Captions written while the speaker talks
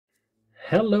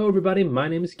Hello everybody, my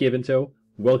name is GivenToe.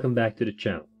 Welcome back to the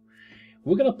channel.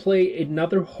 We're gonna play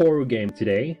another horror game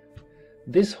today.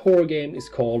 This horror game is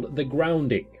called The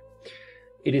Grounding.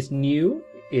 It is new,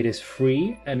 it is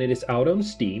free, and it is out on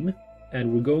Steam.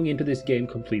 And we're going into this game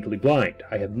completely blind.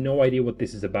 I have no idea what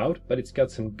this is about, but it's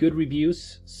got some good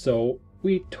reviews, so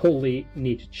we totally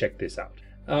need to check this out.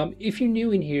 If you're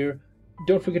new in here,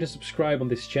 don't forget to subscribe on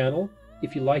this channel.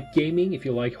 If you like gaming, if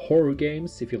you like horror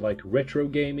games, if you like retro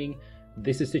gaming,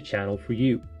 this is the channel for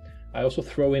you. I also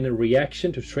throw in a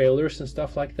reaction to trailers and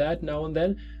stuff like that now and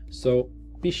then, so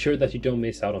be sure that you don't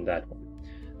miss out on that one.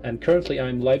 And currently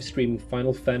I'm live streaming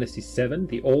Final Fantasy VII,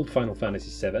 the old Final Fantasy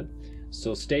VII,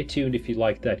 so stay tuned if you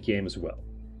like that game as well.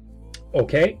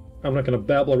 Okay, I'm not gonna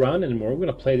babble around anymore, we're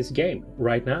gonna play this game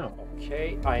right now.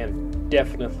 Okay, I am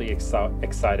definitely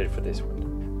excited for this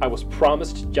one. I was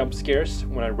promised jump scares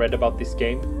when I read about this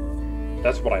game.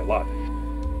 That's what I love.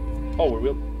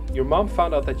 Oh, your mom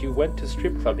found out that you went to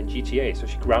strip club in GTA, so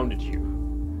she grounded you.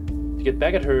 To get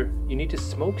back at her, you need to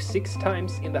smoke 6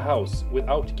 times in the house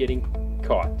without getting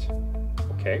caught.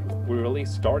 Okay, we're really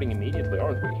starting immediately,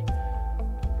 aren't we?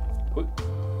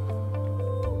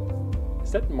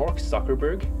 Is that Mark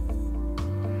Zuckerberg?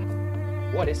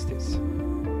 What is this?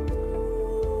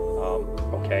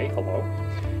 Okay, hello.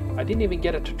 I didn't even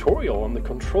get a tutorial on the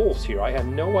controls here. I have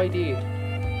no idea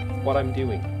what I'm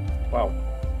doing. Wow.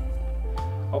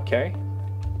 Okay.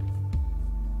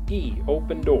 E,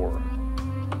 open door.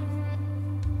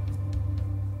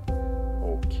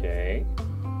 Okay.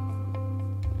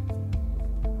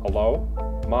 Hello?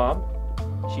 Mom?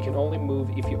 She can only move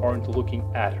if you aren't looking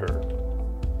at her.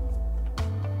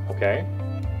 Okay.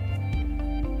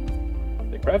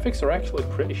 The graphics are actually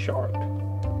pretty sharp.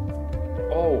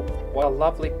 Oh, what a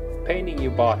lovely painting you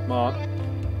bought, Mom.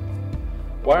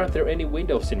 Why aren't there any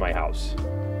windows in my house?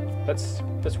 That's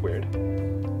weird.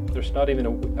 There's not even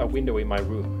a window in my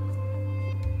room.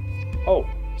 Oh,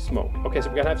 smoke. Okay, so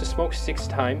we're gonna have to smoke 6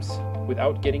 times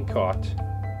without getting caught.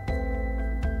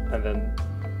 And then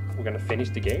we're gonna finish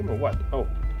the game, or what? Oh.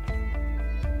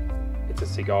 It's a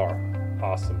cigar.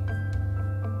 Awesome.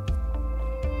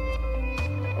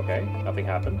 Okay, nothing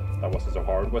happened. That wasn't so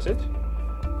hard, was it?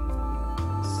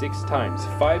 6 times.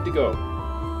 5 to go.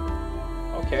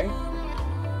 Okay.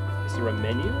 Is there a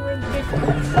menu or anything?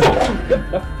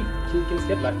 Vilken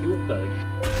jävla hotbög.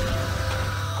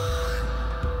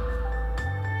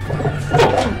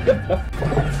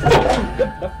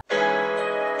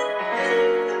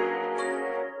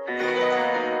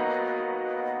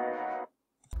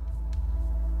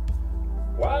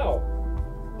 Wow,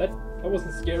 that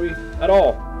wasn't scary at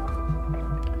all.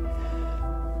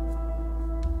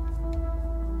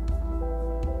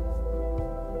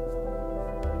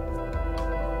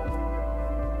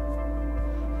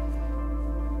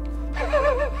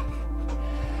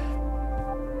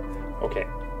 Okay.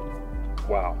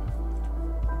 Wow.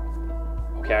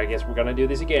 Okay, I guess we're gonna do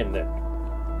this again then.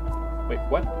 Wait,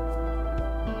 what?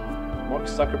 Mark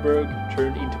Zuckerberg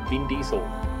turned into Vin Diesel.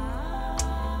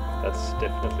 That's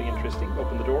definitely interesting.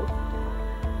 Open the door.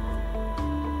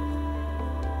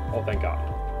 Oh, thank God.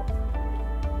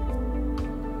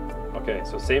 Okay,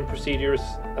 so same procedures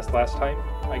as last time,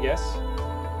 I guess.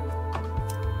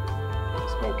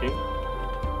 Smoking. You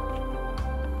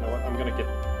know what? I'm gonna get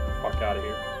the fuck out of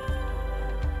here.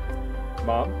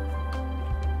 Mom?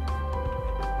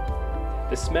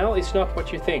 The smell is not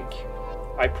what you think.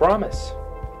 I promise.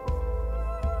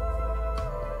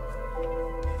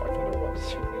 Fucking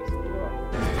what?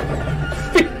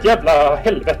 Jävla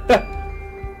helvete!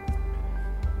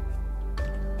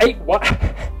 Hey, what?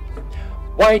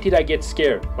 Why did I get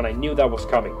scared when I knew that was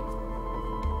coming?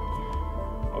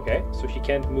 Okay, so she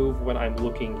can't move when I'm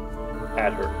looking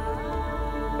at her.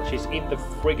 But she's in the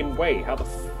friggin' way. How the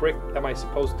frick am I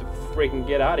supposed to friggin'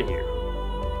 get out of here?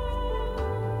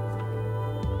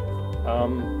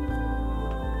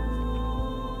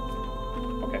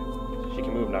 Okay, she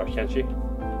can move now, can't she?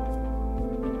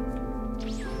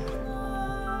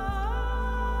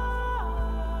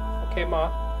 Okay,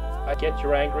 Ma, I get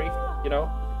you're angry, you know,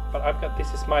 but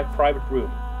this is my private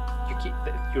room.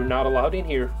 You're not allowed in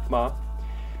here, Ma.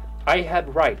 I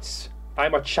had rights.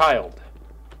 I'm a child.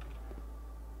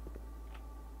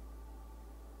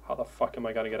 How the fuck am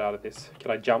I gonna get out of this?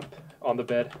 Can I jump on the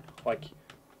bed? Like,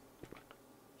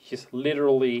 she's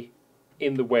literally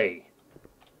in the way.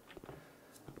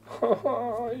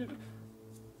 What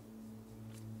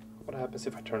happens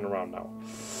if I turn around now?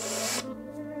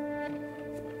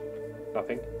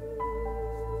 Nothing.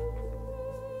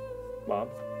 Mom?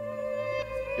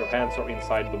 Your hands are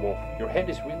inside the wall. Your head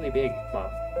is really big,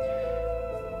 Mom.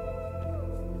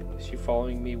 Is she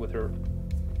following me with her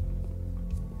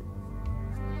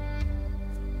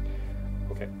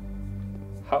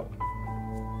How?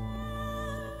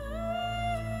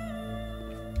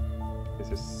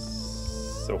 This is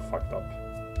so fucked up.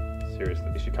 Seriously,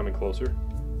 is she coming closer?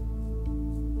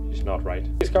 She's not, right?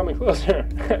 She's coming closer.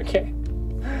 Okay.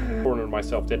 Cornered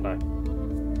myself, didn't I?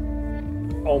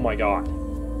 Oh my god.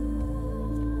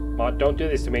 Ma, don't do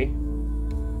this to me.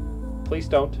 Please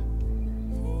don't.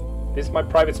 This is my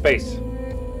private space.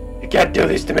 You can't do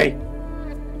this to me!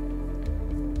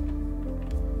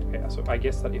 Okay, so I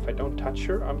guess that if I don't touch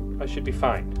her, I should be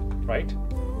fine, right?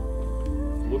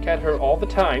 Look at her all the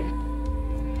time.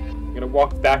 I'm gonna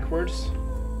walk backwards.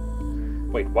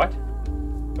 Wait, what?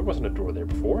 There wasn't a door there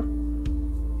before.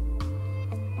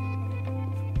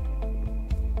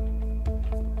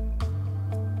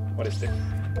 What is this?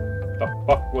 The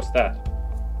fuck was that?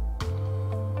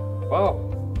 Wow,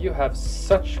 you have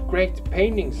such great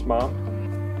paintings, Mom.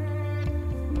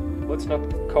 Let's not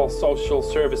call social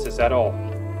services at all.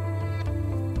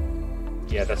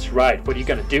 Yeah, that's right. What are you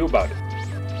gonna do about it?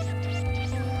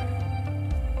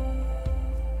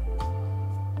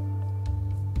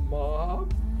 Mom?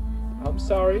 I'm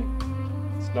sorry.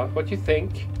 It's not what you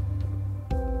think.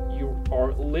 You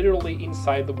are literally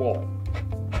inside the wall.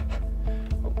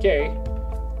 Okay.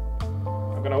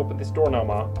 I'm gonna open this door now,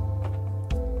 Ma.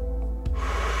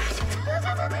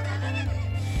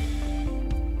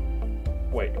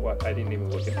 Wait, what? I didn't even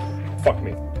look at it. Fuck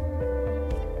me.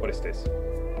 What is this?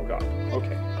 Oh god.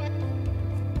 Okay.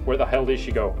 Where the hell did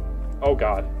she go? Oh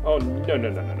god. Oh no. You're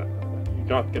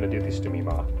not gonna do this to me,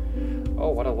 Ma. Oh,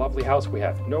 what a lovely house we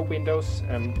have. No windows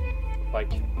and,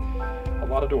 like, a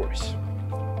lot of doors.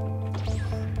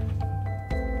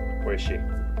 Where is she?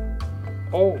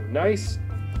 Oh, nice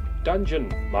dungeon,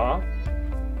 Ma.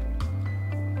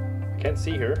 I can't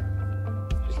see her.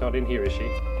 She's not in here, is she?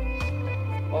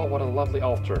 Oh, what a lovely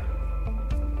altar.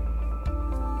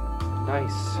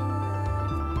 Nice.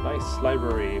 Nice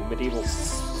library, medieval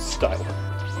style.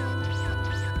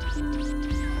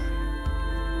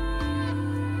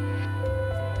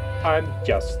 I'm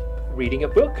just reading a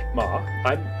book, Ma.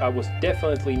 I was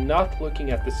definitely not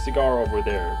looking at the cigar over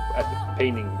there, at the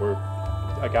painting where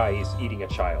a guy is eating a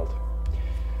child.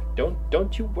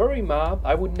 Don't you worry, Ma.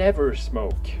 I would never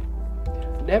smoke.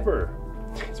 Never.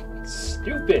 It's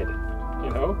stupid, you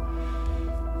know?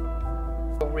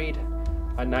 Go read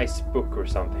a nice book or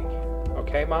something.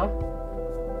 Okay, Ma?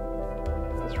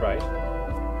 That's right.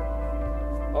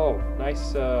 Oh, nice,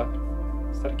 is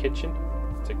that a kitchen?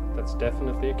 That's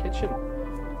definitely a kitchen.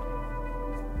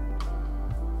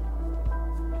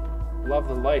 Love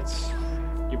the lights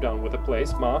you've done with the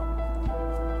place, Ma.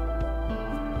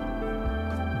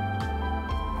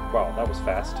 Wow, that was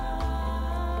fast.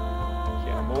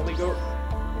 Yeah,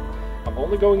 I'm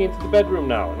only going into the bedroom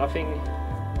now. Nothing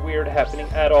weird happening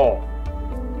at all.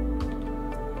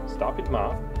 Stop it,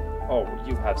 Ma. Oh,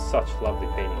 you have such lovely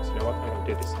paintings. You know what? I'm gonna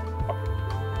do this. Oh.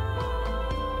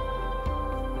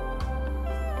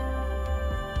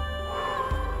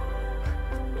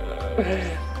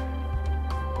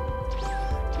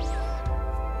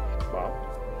 Well,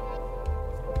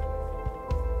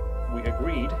 we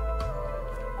agreed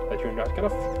that you're not gonna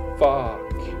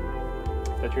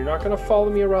that you're not gonna follow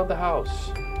me around the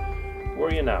house. Where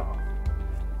are you now?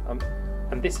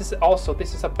 And this is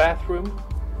a bathroom,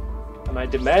 and I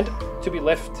demand to be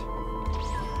left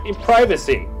in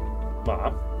privacy.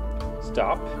 Mom,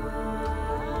 stop.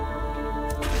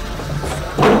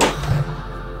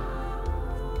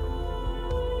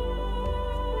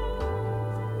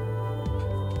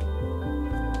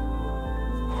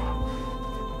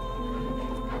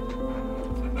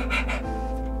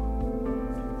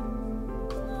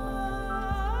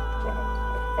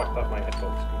 Fucked up my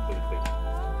headphones completely.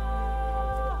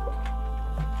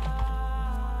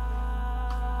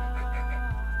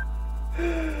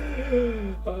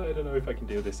 I don't know if I can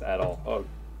do this at all. Oh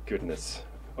goodness.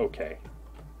 Okay.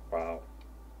 Wow.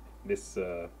 This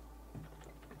okay,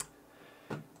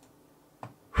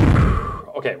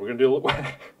 we're gonna do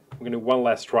one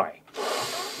last try.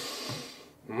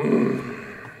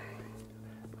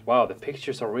 Wow, the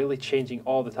pictures are really changing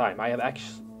all the time. I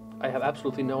have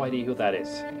absolutely no idea who that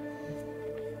is.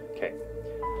 Okay,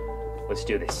 let's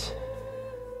do this.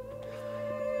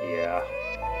 Yeah,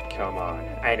 come on.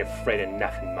 I ain't afraid of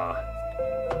nothing, Ma.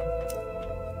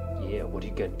 Yeah, what are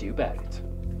you gonna do about it?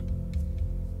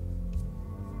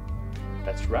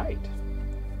 That's right.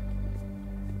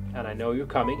 And I know you're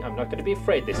coming. I'm not gonna be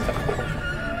afraid this time.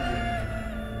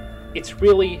 It's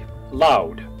really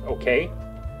loud, okay?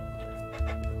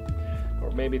 Or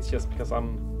maybe it's just because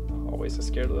I'm always a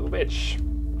scared little bitch.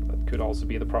 That could also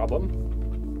be the problem.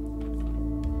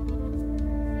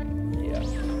 Yeah.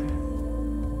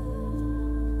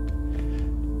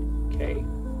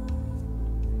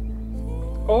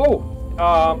 Oh,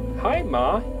 hi,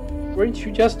 Ma. Weren't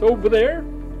you just over there?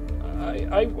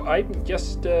 I'm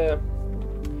just,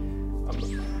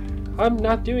 I'm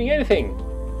not doing anything.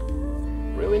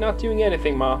 Really not doing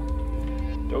anything, Ma.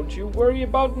 Don't you worry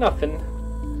about nothing.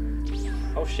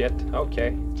 Oh shit, okay.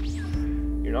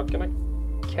 You're not gonna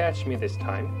catch me this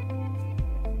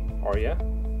time, are ya?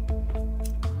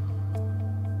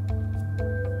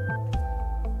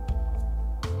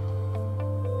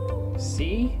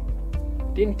 See?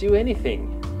 Didn't do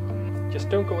anything. Just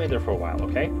don't go in there for a while,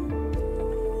 okay?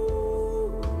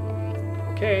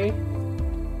 Okay.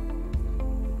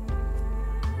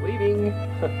 Leaving.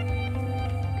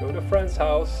 Go to a friend's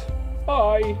house.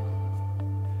 Bye.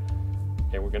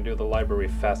 Okay, we're gonna do the library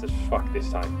fast as fuck this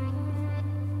time.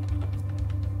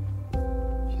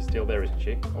 She's still there, isn't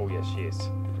she? Oh yes, she is.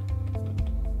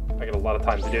 I got a lot of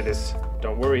time to do this.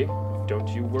 Don't worry. Don't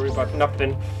you worry about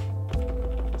nothing.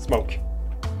 Smoke.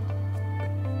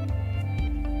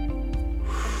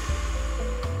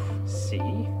 See?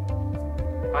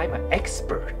 I'm an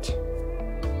expert.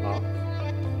 Ma?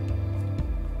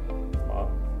 Ma?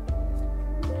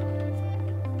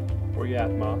 Where you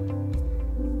at, Ma?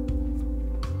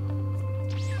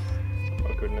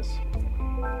 Oh goodness.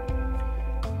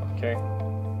 Okay.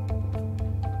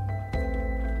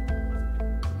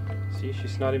 See,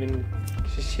 she's not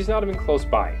even close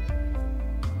by.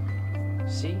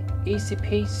 See? Easy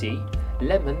peasy,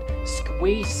 lemon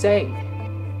squeezy.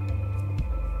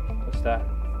 What's that?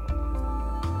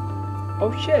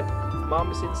 Oh shit!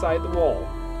 Mom is inside the wall.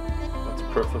 That's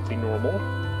perfectly normal,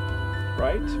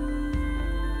 right?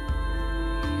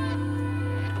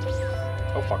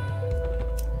 Oh fuck.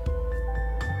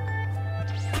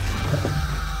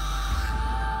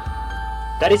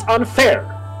 That is unfair!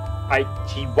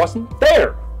 She wasn't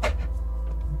there!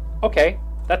 Okay,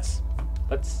 that's...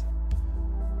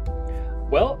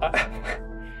 Well,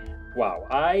 wow,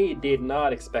 I did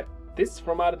not expect this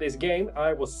from out of this game.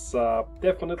 I was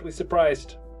definitely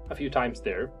surprised a few times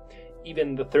there.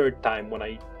 Even the third time when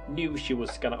I knew she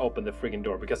was gonna open the friggin'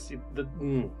 door, because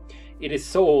it is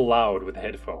so loud with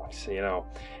headphones, you know,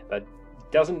 that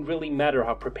doesn't really matter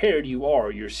how prepared you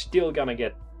are, you're still gonna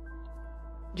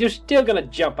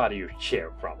jump out of your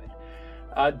chair from it.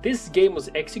 This game was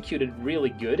executed really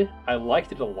good. I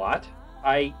liked it a lot.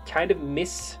 I kind of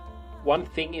miss one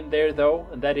thing in there though,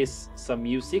 and that is some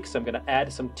music, so I'm gonna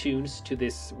add some tunes to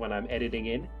this when I'm editing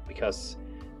in, because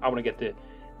I want to get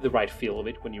the right feel of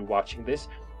it when you're watching this.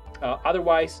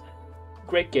 Otherwise,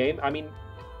 great game. I mean,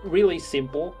 really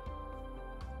simple,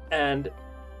 and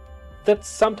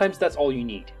sometimes that's all you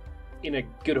need in a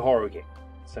good horror game.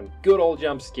 Some good old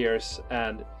jump scares,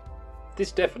 and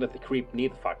this definitely creeped me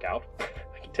the fuck out.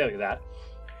 I can tell you that.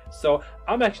 So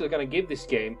I'm actually gonna give this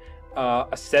game a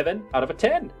 7 out of a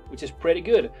 10, which is pretty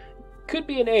good. Could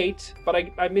be an 8, but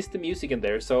I missed the music in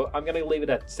there, so I'm gonna leave it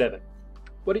at 7.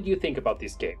 What did you think about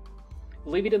this game?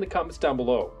 Leave it in the comments down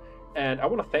below. And I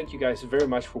want to thank you guys very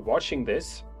much for watching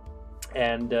this,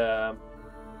 and I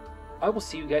will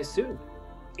see you guys soon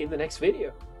in the next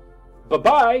video. Bye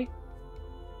bye!